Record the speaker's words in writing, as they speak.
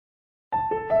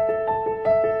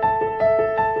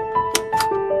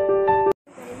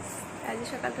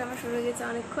ব্লগটা আমার শুরু হয়ে গেছে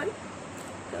অনেকক্ষণ।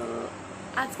 তো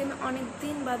আজকে আমি অনেক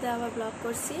দিন বাদে আবার ব্লগ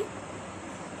করছি,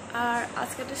 আর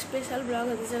আজকে একটা স্পেশাল ব্লগ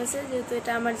হতে চলেছে, যেহেতু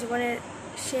এটা আমার জীবনের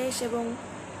শেষ এবং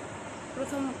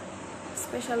প্রথম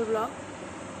স্পেশাল ব্লগ।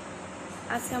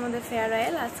 আজকে আমাদের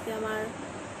ফেয়ারওয়েল। আজকে আমার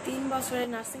 3 বছরের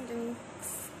nursing training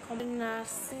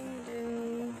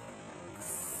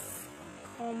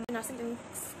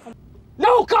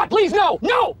No, God, please, no,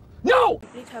 no, no!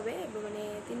 Complete হবে, মানে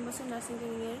 3 বছর নার্সিং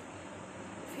ট্রেনিংয়ের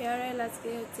ফেয়ারওয়েল। আজকে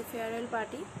হচ্ছে ফেয়ারওয়েল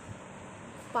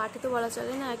পার্টি তো বলা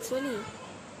চলে না অ্যাকচুয়ালি,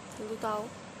 কিন্তু তাও।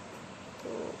 তো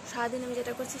সারাদিন আমি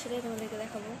যেটা করছি সেটাই তোমাদেরকে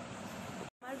দেখাবো।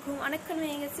 আমার ঘুম অনেকক্ষণ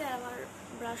হয়ে গেছে, আর আমার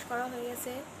ব্রাশ করা হয়ে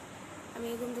গেছে, আমি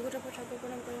ঘুম থেকে উঠে ঠাকুর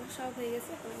প্রণাম করে সব হয়ে গেছে।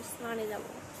 এখন স্নানে যাব।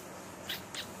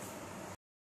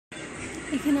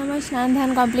 এখানে আমার স্নান ধান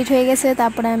কমপ্লিট হয়ে গেছে।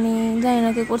 তারপরে আমি জানি না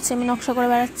কি করছি, আমি নকশা করে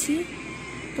বেড়াচ্ছি।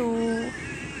 তো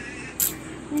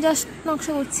জাস্ট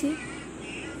নকশা করছি।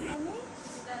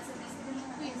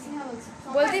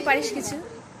 বলতেই পারিস কিছু?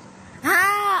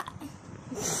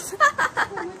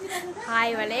 হাই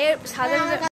বলে সাধারণ।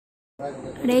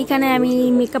 এইখানে আমি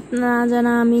মেকআপ না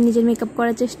জানা, আমি নিজের মেকআপ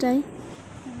করার চেষ্টায়।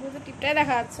 টিপটাই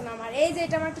দেখা যাচ্ছে না আমার। এই যে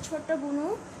এটা আমার একটা ছোট্ট বুনু,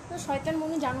 শয়তান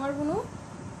বুনু, জানোয়ার বুনু।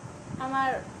 আমার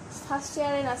ফার্স্ট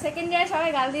ইয়ারে না সেকেন্ড ইয়ারে সবাই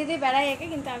গাল দিয়ে দিয়ে বেড়াই একে,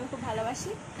 কিন্তু আমি খুব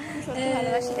ভালোবাসি, সত্যি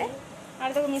ভালোবাসি রে। আর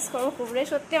তোকে মিস করবো খুব রে,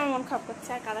 সত্যি আমার মন খারাপ করছে।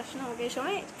 আর কাদার সময় আমাকে এই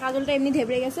সময় কাজলটা এমনি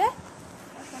ধেবড়ে গেছে।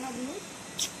 সোনা বুনু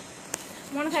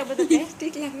মনে থাকবে তোকে।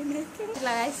 ঠিক লাগে না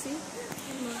লাগাইছি।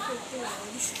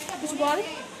 কিছু বল,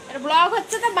 এটা ব্লগ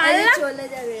হচ্ছে তো মারলাম, চলে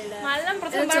যাবে। মারলাম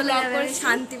প্রথমবার ব্লগ করে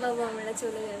শান্তি পাবো আমরা,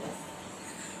 চলে যাবে।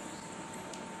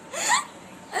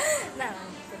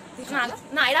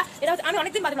 না এরা আমি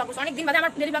অনেকদিন বাদে ব্লগ করছি, অনেকদিন বাদে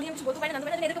আমার ডেলি ব্লগিং কিছু বলতে পারি না।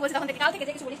 তুমি এদেরকে বলছি তখন থেকে, কাল থেকে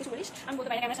কিছু বলিস আমি বলতে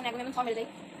পারি না। আমার সামনে একদম ফর্মেল দেই,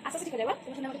 আস্তে আস্তে ঠিক হয়ে যাবে।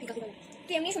 তোমার সামনে আমাকে ঠিক আছে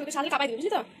তুই এমনি শুনবে, সামনে কাপাই দিবি,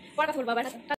 বুঝলি তো? পরে কথা বলবো আবার।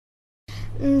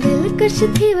 दिलकश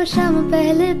थी वो शाम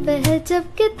पहले पहल जब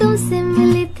के तुमसे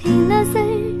मिली थी नजर,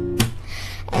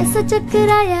 ऐसा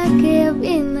चकराया कि अब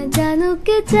ये न जानू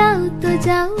के जाऊँ तो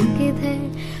जाऊँ किधर।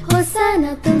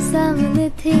 होसाना तुम सामने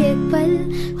थी एक पल,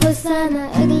 होसाना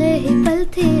अगले ही पल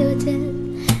थी ओझल।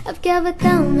 अब क्या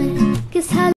बताऊँ मैं किस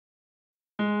हाल।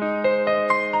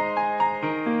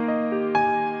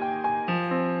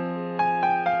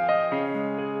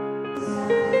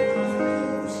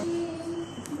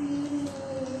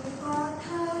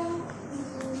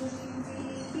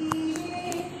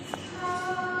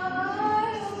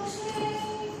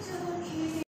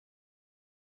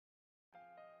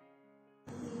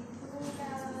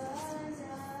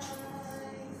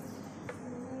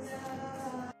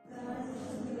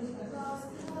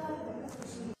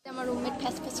 আমার রুমমেট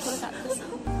ফ্যাস ফ্যাস করে কাঁদতেছে।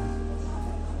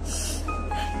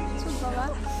 চুপ বাবা,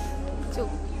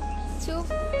 চুপ চুপ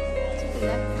চুপ।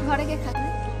 ঘরে কে খাবে?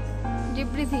 Deep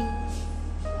breathing.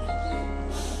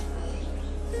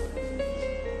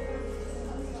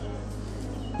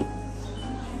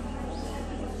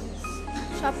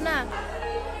 স্বপ্না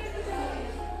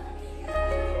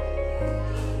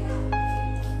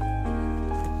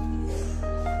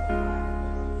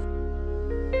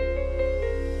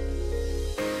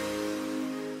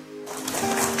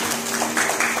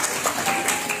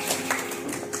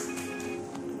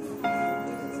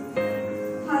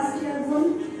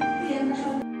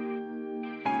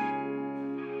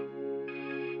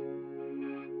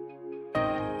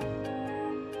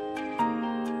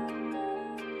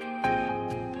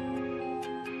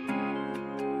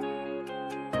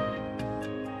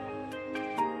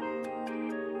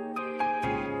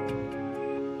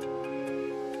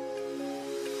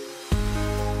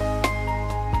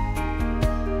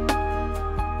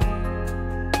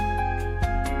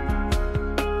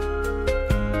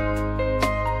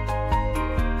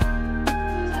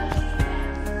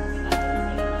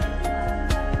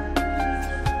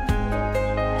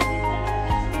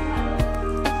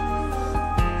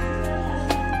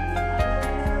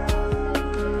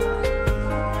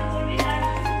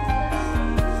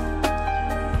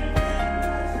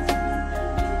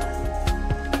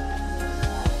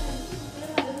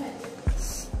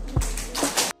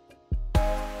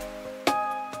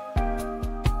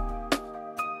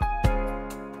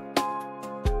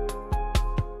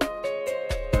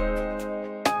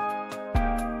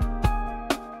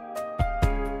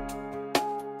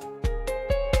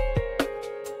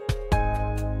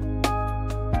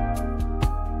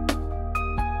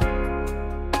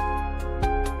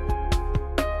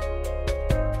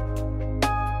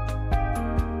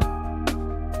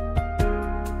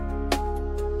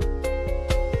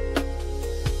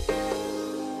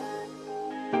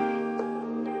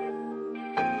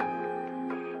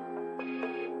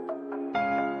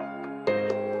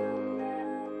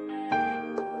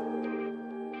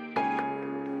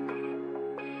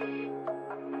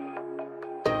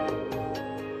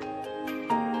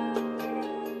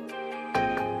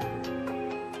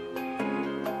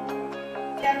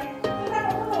তোমরা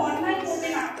কখনো অন্যায় করবে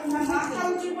না, তোমরা মাথা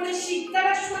উঁচু করে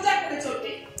শিকদারা সোজা করে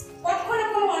চলবে, কখনো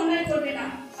কোনো অন্যায় করবে না।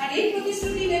 আর এই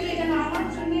প্রতিশ্রুতি নেবে যেন আমার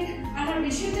জন্য আমার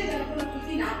বিষয়তে যেন কোনো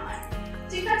ক্ষতি না হয়,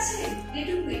 ঠিক আছে?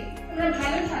 এটুকুই, তোমরা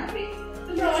ভালো থাকবে,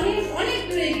 তোমরা অনেক অনেক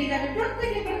দূরে এগিয়ে যাবে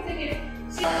প্রত্যেকে।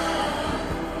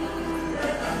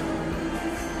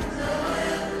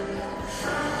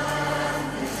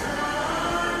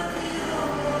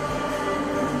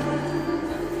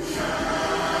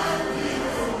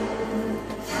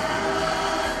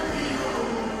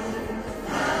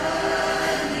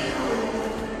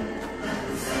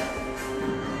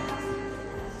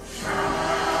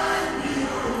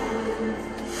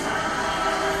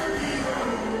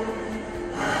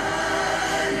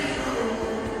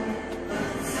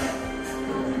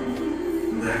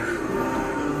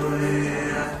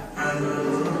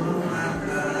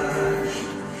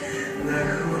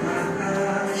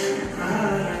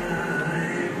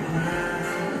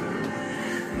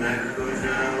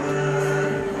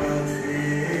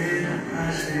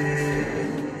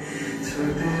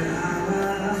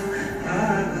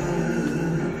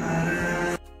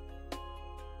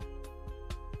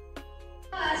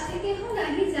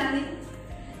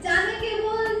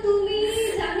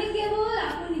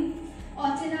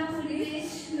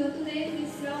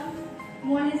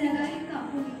 মনে জায়গায়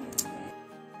কাপুরি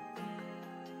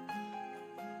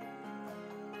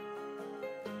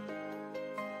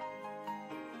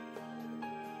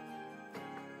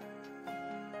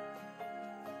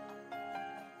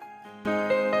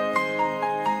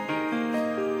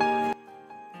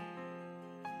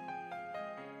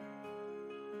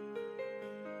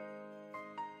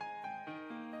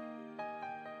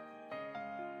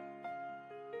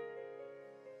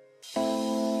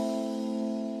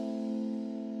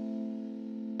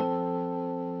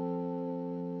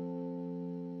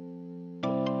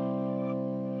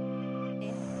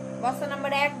বস্তা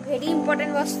নাম্বার 1 ভেরি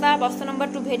ইম্পর্টেন্ট বস্তা, বস্তা নাম্বার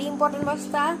 2 ভেরি ইম্পর্টেন্ট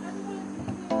বস্তা,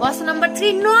 বস্তা নাম্বার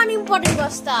 3 নন ইম্পর্টেন্ট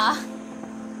বস্তা।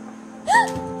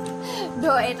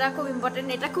 এটা খুব ইম্পর্টেন্ট,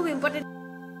 এটা খুব ইম্পর্টেন্ট।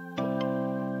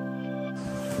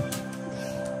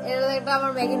 এটা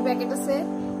আমার ম্যাগির প্যাকেট আছে,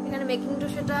 এখানে মেকিং টু,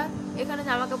 সেটা এখানে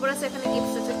জামা কাপড় আছে, এখানে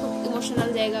গিফট আছে, খুব ইমোশনাল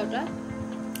জায়গা ওটা।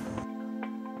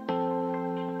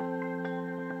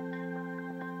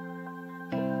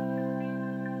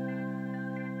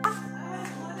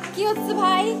 কি হচ্ছে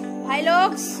ভাই? ভাই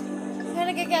লোকস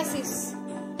এখানে কে কে আসিস?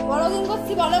 ব্লগিং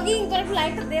করছি, ব্লগিং। তোর একটু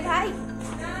লাইটটা দে ভাই।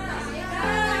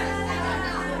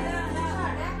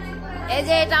 এই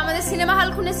যে এটা আমাদের সিনেমা হল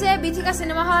খুলেছে, বিথিকা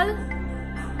সিনেমা হল,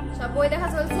 সব বই দেখা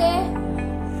চলছে।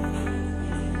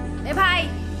 এ ভাই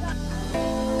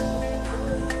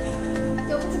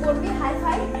কেউ কিছু বলবি? Hi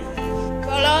fi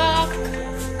blog,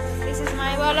 this is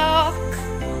my blog.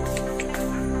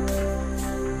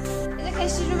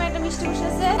 একটা মিষ্টি বসে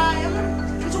আছে,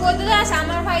 কিছু বলতে চাস?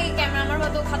 আমার ভাই ক্যামেরা, আমার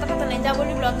মতো খাতা খাতা নেই, যা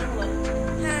বলি ব্লগিং বল।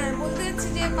 হ্যাঁ, বলতে যাচ্ছি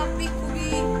যে পাপ্পি খুবই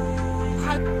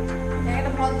ভালো,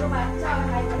 একটা ভদ্র বাচ্চা,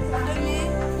 ভাই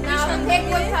না ফেক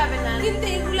বলতে হবে না, কিন্তু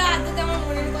এগুলো আদতে আমার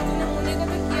মনের কথা না। মনের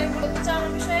কথা কি আর বলতে চাও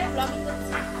আমার বিষয়ে? ব্লগিং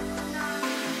করছি,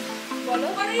 বলো।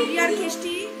 রিয়ার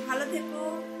খেষ্টি, ভালো থেকো।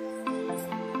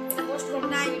 পোস্ট করব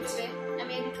না ইউটিউবে,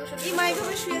 আমি এডিট করে এই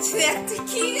মাইভাবে শুয়েছে, একটা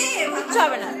কি রে কিচ্ছু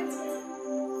হবে না।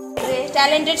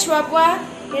 ট্যালেন্টেড সোয়াপুয়া,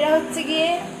 এরা হচ্ছে গিয়ে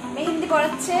মেহেন্দি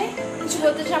পড়াচ্ছে, কিছু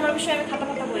বলতে চাই আমার বিষয়ে? আমি খাতা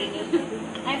খাতা বলিনি,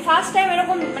 আমি ফার্স্ট টাইম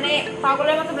এরকম মানে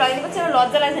পাগলের মতো ব্লগিং করছি, আমার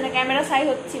লজ্জা লাগছে না, ক্যামেরা সাই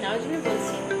হচ্ছি না, ওই জন্যই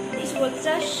বলছি। কিছু বলতে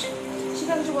চাস?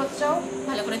 সেটা কিছু বলতে চাও?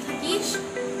 ভালো করে থাকিস।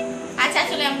 আচ্ছা,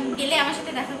 আসলে গেলে আমার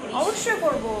সাথে দেখা করিস। অবশ্যই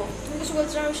করবো। তুমি কিছু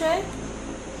বলতে চাও আমার বিষয়ে?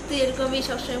 তুই এরকমই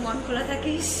সবসময় মন খোলা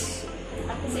থাকিস।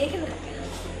 এখানে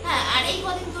হ্যাঁ, আর এই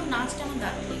কদিন তোর নাচটা আমার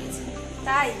দারুণ লেগেছে।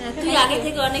 তাই? তুই আগে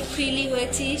থেকে অনেক ফ্রিলি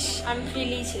হয়েছিস। আমি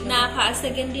ফ্রিলি ছিলাম না, ফার্স্ট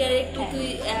সেকেন্ড ইয়ারে একটু তুই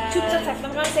চুপচাপ থাকতাম,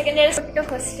 কারণ সেকেন্ড ইয়ারে একটা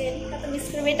হোস্টেল, কত মিস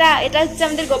করবো। এটা হচ্ছে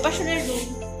আমাদের গোপাসনের রুম।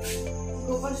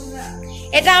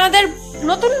 এটা আমাদের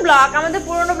নতুন ব্লক, আমাদের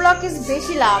পুরনো ব্লক ইজ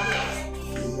বেশি লাভ।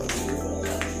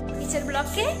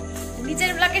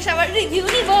 নিচের ব্লকে সবার রিভিউ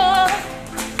নিব।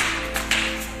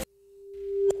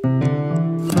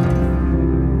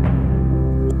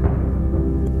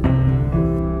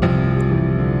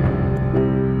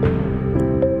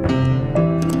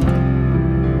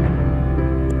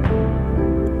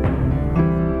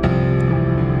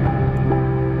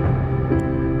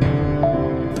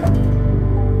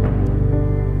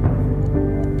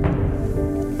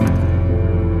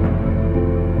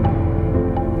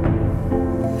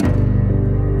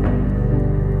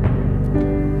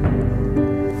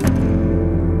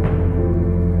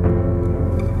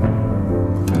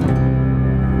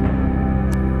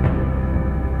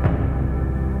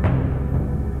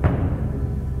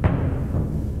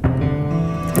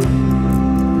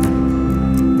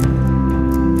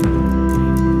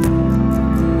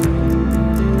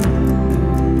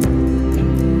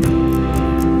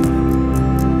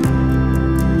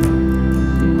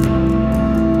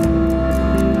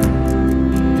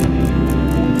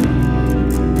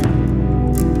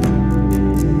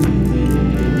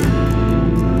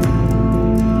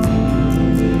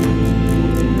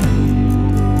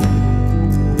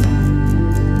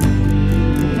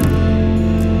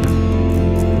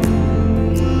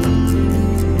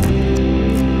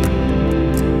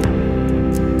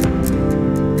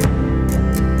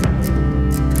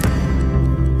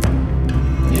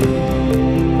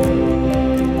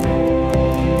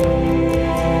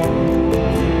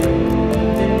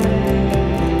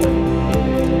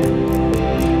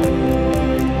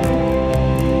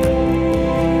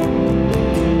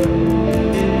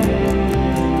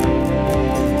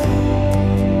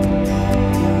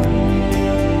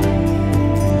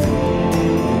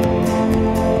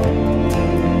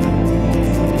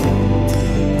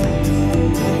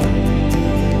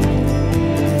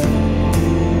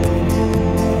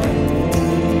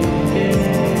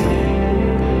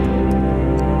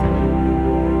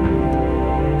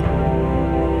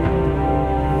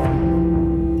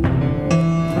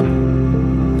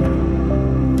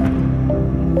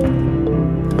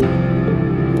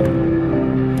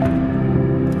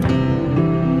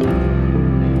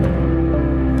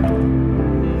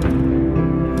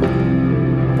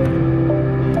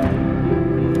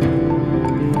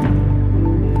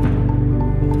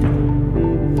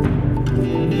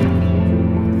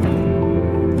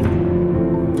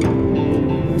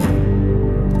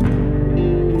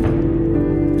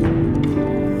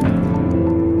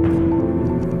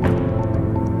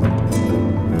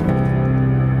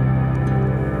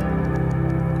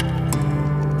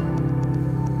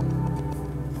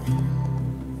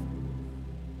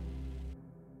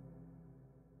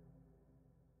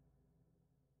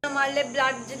 আমাদের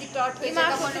ব্লাড যদি ক্লট হয়ে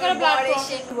যায় তখন ব্লাড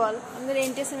এসে বল আমাদের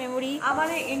এনটিএস মেমোরি। আমার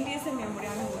এনটিএস এর মেমোরি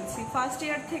আমি বলছি ফার্স্ট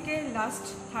ইয়ার থেকে লাস্ট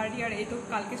থার্ড ইয়ার এই তো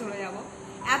কালকে চলে যাব।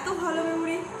 এত ভালো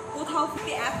মেমোরি কোথাও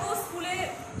থেকে, এত স্কুলে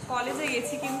কলেজে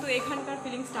গেছি কিন্তু এখানকার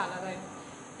ফিলিংসটা আলাদাই।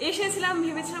 এসেছিলাম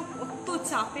ভেবেছিলাম কত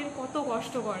চাপের কত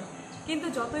কষ্টকর, কিন্তু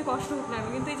যতই কষ্ট হোক না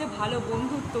কিন্তু এই যে ভালো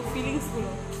বন্ধুত্ব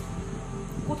ফিলিংসগুলো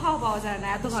কোথাও পাওয়া যায় না,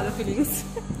 এত ভালো ফিলিংস।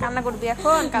 কান্না করবি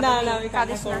এখন? না না আমি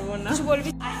কাঁদা করবো না। কিছু বলবি?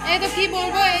 এই তো কি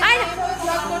বলবো, এই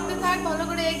ব্লগ করতে থাক, ভালো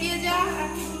করে এগিয়ে যা।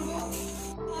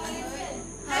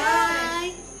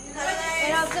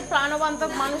 এরা হচ্ছে প্রাণবন্ত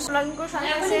মানুষ ব্লগিং করে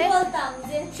সামনে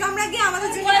সম্রাজ্ঞী আমাদের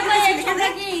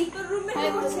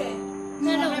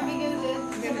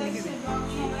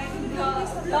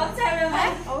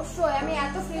অবশ্যই আমি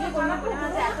এত ফিল করবো না,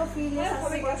 এত ফিল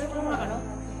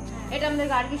এটা আমাদের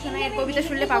গার্গী শোনায়, এর কবিতা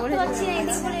শুনলে পাগল হয়ে যাচ্ছে।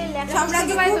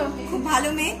 সম্রাজ্ঞী খুব ভালো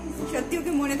মেয়ে, সত্যি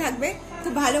ওকে মনে থাকবে,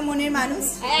 খুব ভালো মনের মানুষ।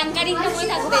 অ্যাঙ্কারিংটা মনে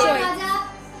থাকবে।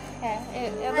 হ্যাঁ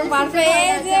এত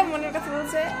পারফেক্ট যে মনের কথা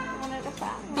বলছে, মনের কথা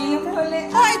হলে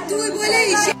ওই তুই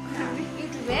বলিস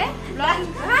ইউটিউবে ব্লগ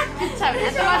ইচ্ছা হবে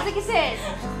এত বাজে কিসের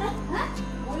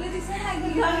বলে দিছেন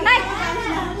না,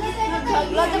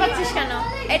 লজ্জা পাচ্ছিস কেন?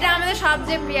 এটা আমাদের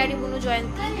সবচেয়ে প্রিয়ারি বুনু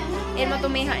জয়ন্তী, এর মতো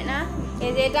মেয়ে হয় না।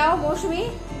 এই যে এটাও মৌসুমি,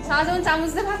 সারা যেমন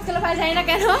চামচ দিয়ে ভাত খেলে পাই জানি না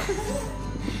কেন।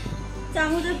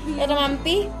 এটা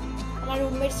মাম্পি, আমার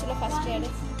রুমমেট ছিল ফার্স্ট ইয়ারে,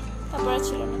 তারপরে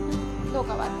ছিল না,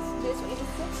 ধোকাবাজ চলে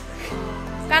গেছে।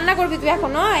 কান্না করবি তুই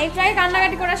এখনো? এই প্রায়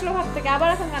কান্নাকাটি করে আসলো ভাব থেকে, আবার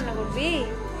এখন কান্না করবি?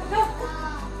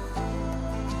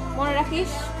 মনে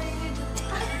রাখিস।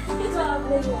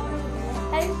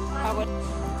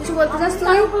 কিছু বলতে চাস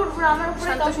তুই?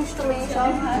 শান্ত সুষ্ঠ মেয়ে সব।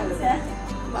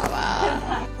 বাবা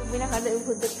বিনা কাজে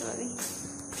ভূত দেখতে পাবি,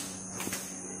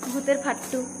 ভূতের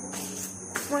ফাট্টু।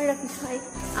 মনে রাখিস ভাই,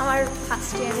 আমার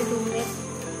ফার্স্ট ইয়ারের রুমমেট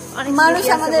অনেক মানুষ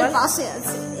আমাদের পাশে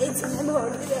আছে, এই জন্য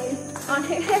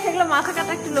অনেক এগুলো মাথা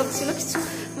কাটা একটু লোক ছিল, কিছু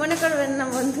মনে করবেন না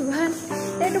বন্ধুগণ,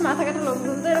 একটু মাথা কাটা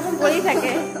লোকজন তো এরকম বলেই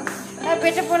থাকে,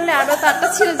 পেটে পড়লে আরো তারটা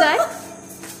ছিঁড়ে যায়।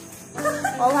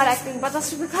 ওভার অ্যাক্টিং 50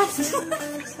 রুপি খাচ্ছি।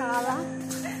 শালা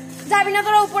যাবি না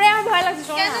তোরা উপরে? আমার ভয়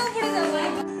লাগছে। কেন উপরে যাবো?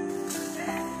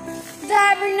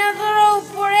 যাবি না তোরা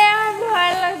উপরে? আমার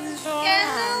ভয় লাগছে। কেন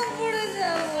উপরে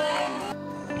যাবো?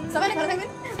 সবাই ভালো থাকবেন।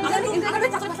 আমরা এনজয় করবেন।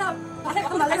 চাচার ভাষা ভাষায়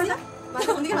কথা ভালো লাগে না, ভাষা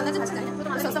কোন দিকে ভালো লাগছে ভাষা জানি না, তো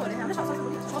আমরা সস্তা বলে, আমরা সস্তা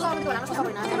বলি, সস্তা বলতে বলে, আমরা সস্তা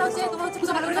বলি না। তোমরা হচ্ছে খুব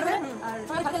ভালো করে করবে আর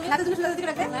সবাই ভালো থাকবে, রাতে তুমি সুন্দর দিকে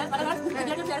রাখবে, ভালো ভালো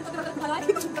ভিডিও শেয়ার করতে পারলে ভালো হয়,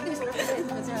 করতে বেশি করে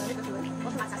আচ্ছা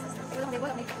এগুলো দেখো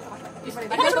অনেক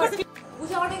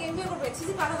বুঝে অনেক এনজয় করবে।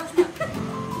 সিসি পারো না,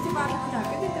 সিসি পারো না,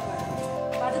 ঢাকা দিতে পারো,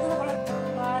 বাজে কোনো বলা,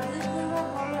 বাজে কোনো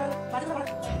বলা, বাজে কোনো বলা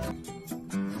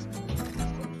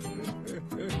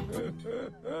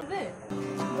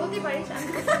বলতে পারিস। আমি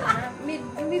মিড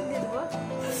মিড দিয়ে দেবো,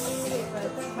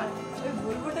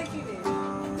 বলবোটা কি রে?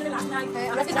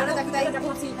 আমরা কি জানা যাকে তাই যাবো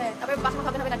ভাবছি, তারপরে বাসা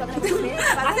খাবে হবে না, যাবো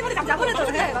না তো,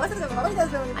 হ্যাঁ বাবা সাথে যাবো, বাবা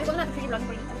যাবে। আমি বললাম ফ্রি ব্লগ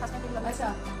করি, আমি ফার্স্ট টাইম। আচ্ছা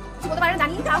বলতে পারেন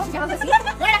জানি তাও কি ভাবছি,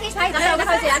 মনে রাখিস ভাই, দাদা ওটা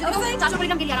হয়েছে আজ 400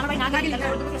 পরিমাণ গিয়ে আমার ভাই না গিয়ে ঠিক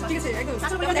আছে একদম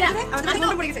 400 পরিমাণ দিলে আমার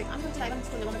মনে পড়ে গেছে। আমি হচ্ছে লাইভ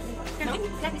স্কুলে বললাম কেন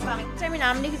প্র্যাকটিস করা আমি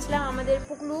নাম লিখেছিলাম আমাদের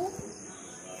পুকলু,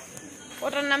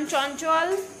 ওটার নাম চঞ্চল,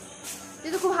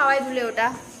 কিন্তু খুব হাওয়ায় দুলে ওটা।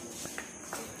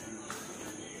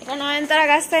 এটা নয়নতারা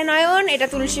গাছ, তাই নয়ন। এটা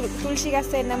তুলসী গাছ,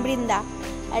 এর নাম বৃন্দা।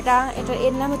 এটা এটা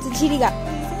এর নাম হচ্ছে ঝিরিগা।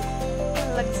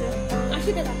 ভালো লাগছে,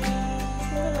 80 টাকা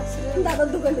দাদার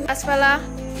দোকানে। গাছপালা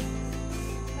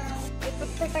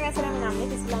প্রত্যেকটা গাছের আমি নাম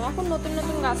লিখেছিলাম। এখন নতুন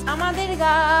নতুন গাছ, আমাদের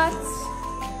গাছ,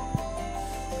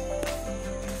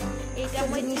 এইটা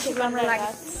আমরা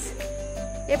গাছ,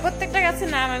 এই প্রত্যেকটা গাছের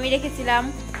নাম আমি রেখেছিলাম।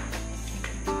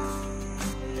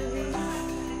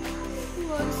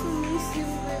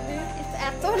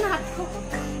 এত নাটক,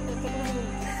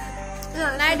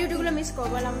 নাইট ডিউটি গুলো মিস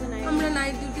করবো। আমরা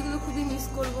নাইট ডিউটি গুলো খুবই মিস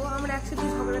করবো। আমরা একসাথে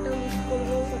ঝগড়াটাও মিস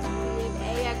করবো।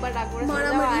 এই একবার ডাকবো,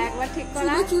 একবার ঠিক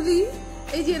করা চুলি,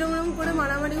 এই যে এরকম করে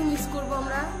মারামারিও মিস করবো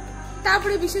আমরা।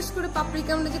 তারপরে বিশেষ করে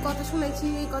পাপড়িকে আমরা যে কথা শুনেছি,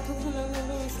 এই কথা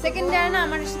সেকেন্ড ইয়ারে না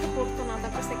আমার সাথে পড়তো না,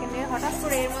 তারপর সেকেন্ড ইয়ার হঠাৎ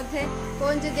করে এর মধ্যে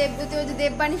কোন যে দেবদূতি, ওই যে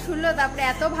দেববাণী শুনলো, তারপরে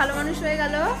এত ভালো মানুষ হয়ে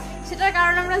গেল। সেটার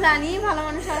কারণ আমরা জানি, ভালো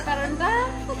মানুষ হওয়ার কারণটা,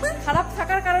 খারাপ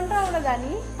থাকার কারণটা আমরা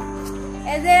জানি।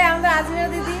 এই যে আমাদের আজমিরা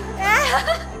দিদি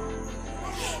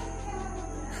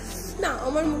না,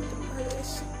 আমার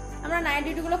আমরা নাইট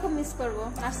ডিউটি গুলো খুব মিস করবো।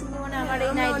 নার্সিং মানে আমার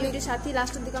এই নাইট ডিউটির সাথে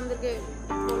লাস্টের দিকে আমাদেরকে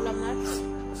বললাম না,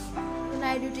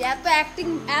 নাইট ডিউটি এত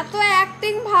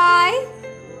অ্যাক্টিং ভাই,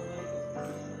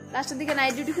 লাস্টের দিকে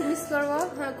নাইট ডিউটি খুব মিস করবো।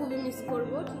 হ্যাঁ খুবই মিস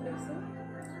করবো। ঠিক আছে,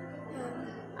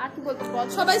 আর কি বলতে,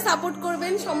 সবাই সাপোর্ট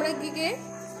করবেন সম্রাজ্ঞীকে,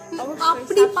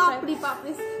 পাপড়ি পাপড়ি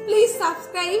পাপড়ি প্লিজ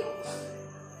সাবস্ক্রাইব,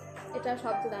 এটা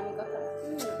সবচেয়ে দামি কথা।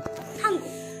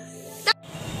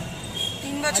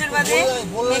 বছর বাদে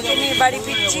মেয়েকে নিয়ে বাড়ি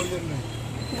ফিরছি।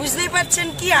 বুঝতেই পারছেন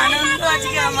কি আনন্দ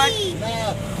আজকে আমার।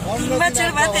 3 বছর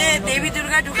বাদে দেবী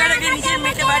দুর্গা ঢুকার আগে নিজের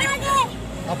মেয়েকে বাড়ি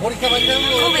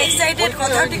খুব এক্সাইটেড,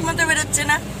 কথাও ঠিক মতো বেরোচ্ছে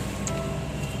না।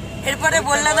 এরপরে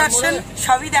বললা দর্শন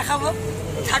সবই দেখাবো,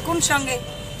 থাকুন সঙ্গে।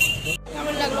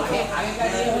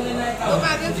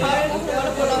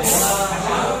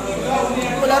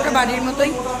 পোলাওটা বাড়ির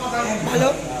মতোই ভালো,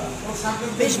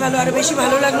 বেশ ভালো, আরো বেশি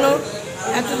ভালো লাগলো।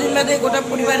 এতদিন বাদে গোটা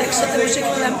পরিবার একসাথে বসে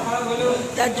খেলাম,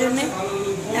 তার জন্যে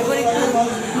এখন একটু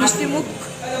মিষ্টি মুখ।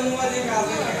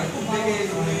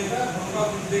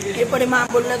 এরপরে মা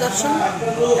বললা দর্শন,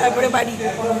 তারপরে বাড়ি।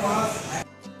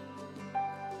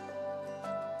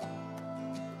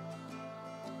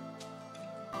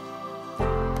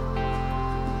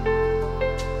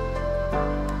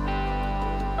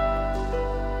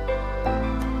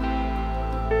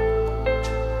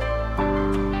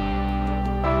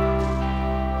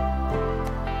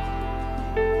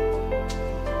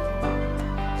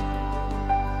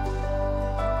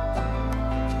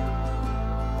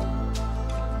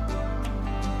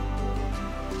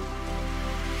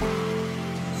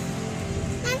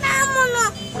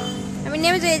 আমি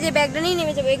নেমে যাই, এই যে ব্যাগটা নিয়ে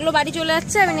নেমে যাবো। এগুলো বাড়ি চলে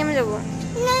যাচ্ছে, আমি নেমে যাবো।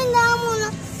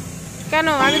 কেন?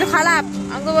 আমি তো খারাপ,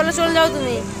 আমাকে বলো চলে যাও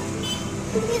তুমি।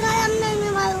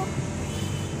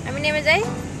 আমি নেমে যাই।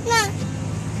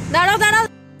 দাঁড়াও দাঁড়াও।